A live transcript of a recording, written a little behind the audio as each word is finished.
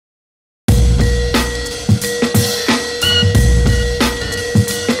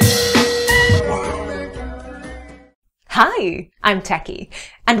Hi, I'm Techie,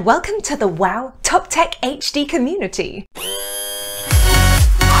 and welcome to the WOW Top Tech HD community.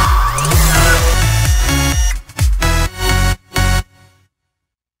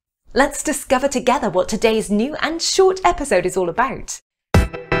 Let's discover together what today's new and short episode is all about.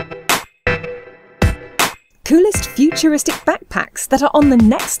 Coolest futuristic backpacks that are on the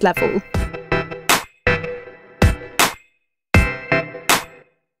next level.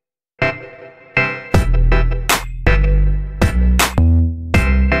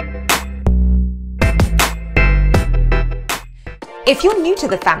 If you're new to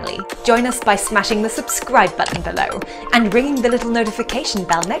the family, join us by smashing the subscribe button below and ringing the little notification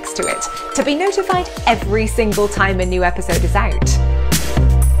bell next to it to be notified every single time a new episode is out.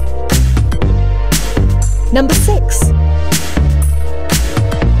 Number 6.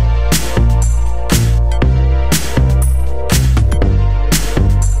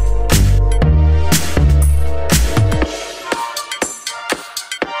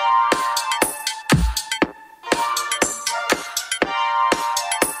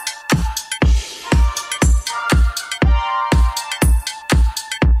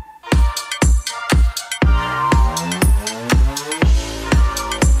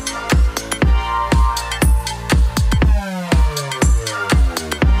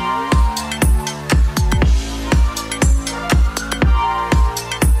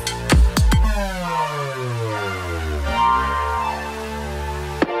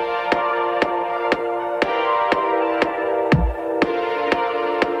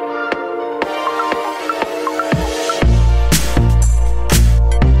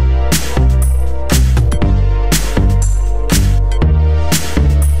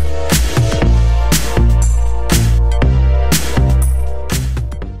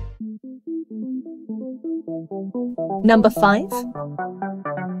 Number 5.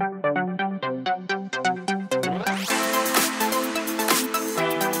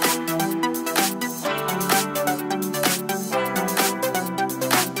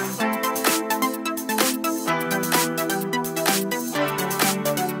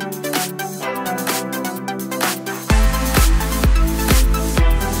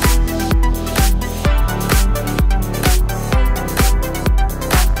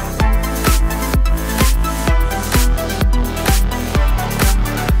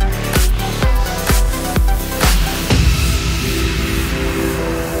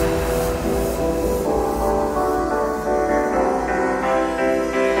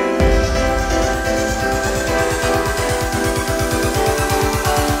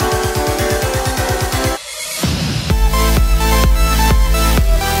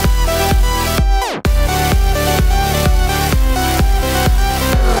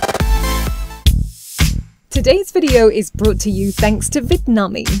 Today's video is brought to you thanks to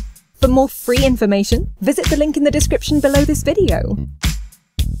Vietnamese. For more free information, visit the link in the description below this video.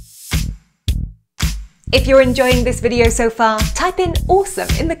 If you're enjoying this video so far, type in awesome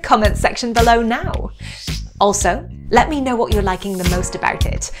in the comments section below now. Also, let me know what you're liking the most about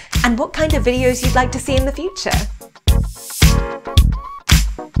it and what kind of videos you'd like to see in the future.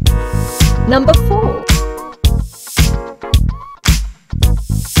 Number 4.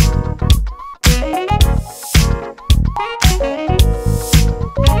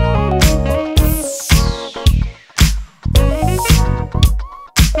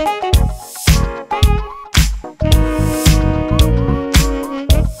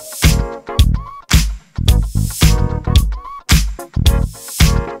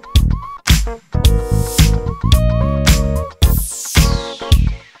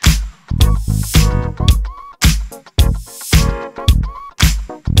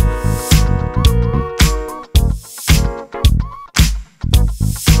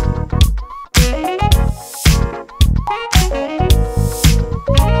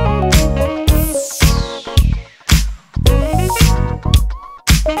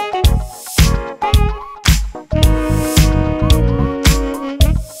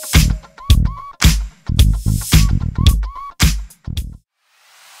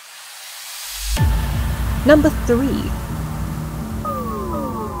 Number 3.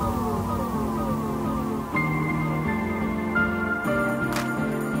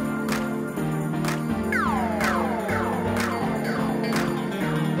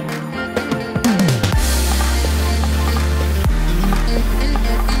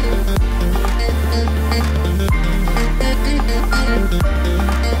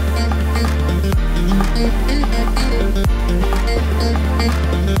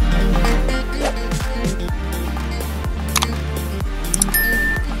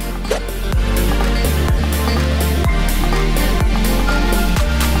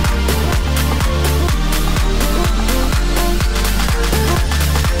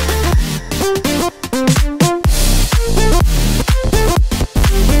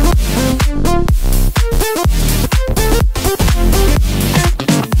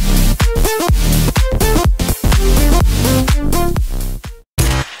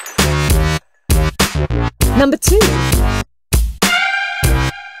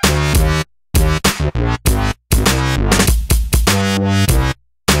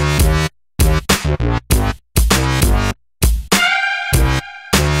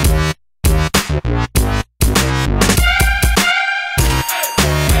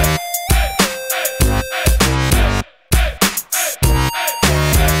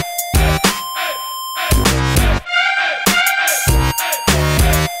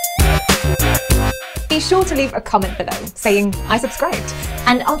 sure to leave a comment below saying I subscribed,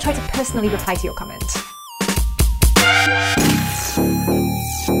 and I'll try to personally reply to your comment.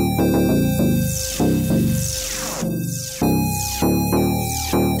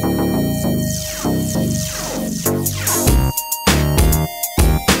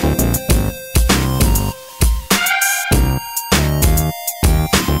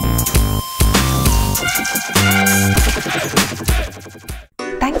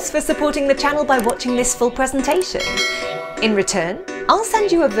 Thanks for supporting the channel by watching this full presentation. In return, I'll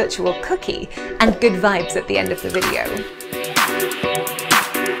send you a virtual cookie and good vibes at the end of the video.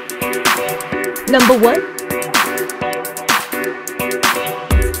 Number 1.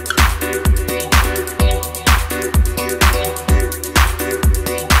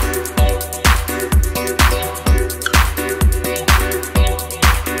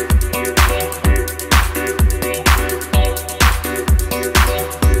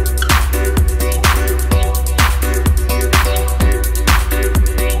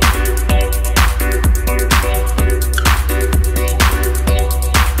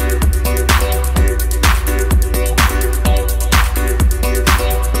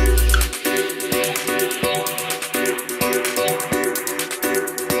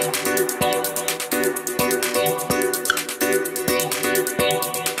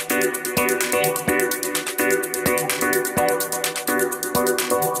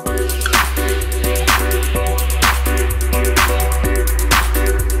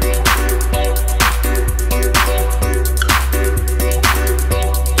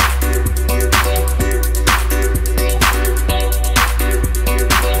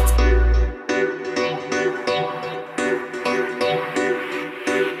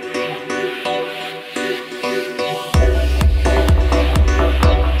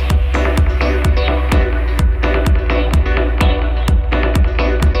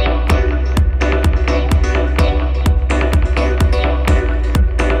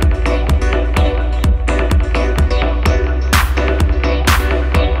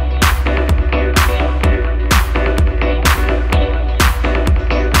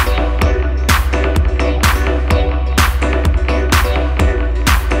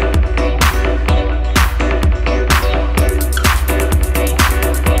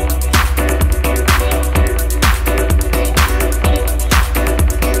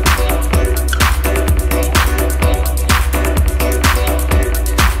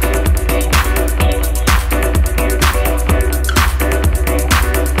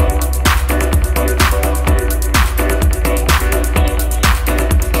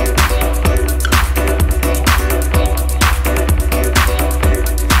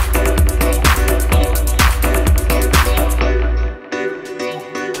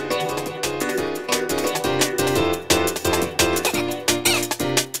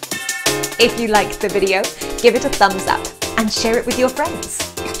 If you liked the video, give it a thumbs up and share it with your friends.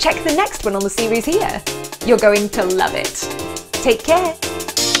 Check the next one on the series here. You're going to love it. Take care.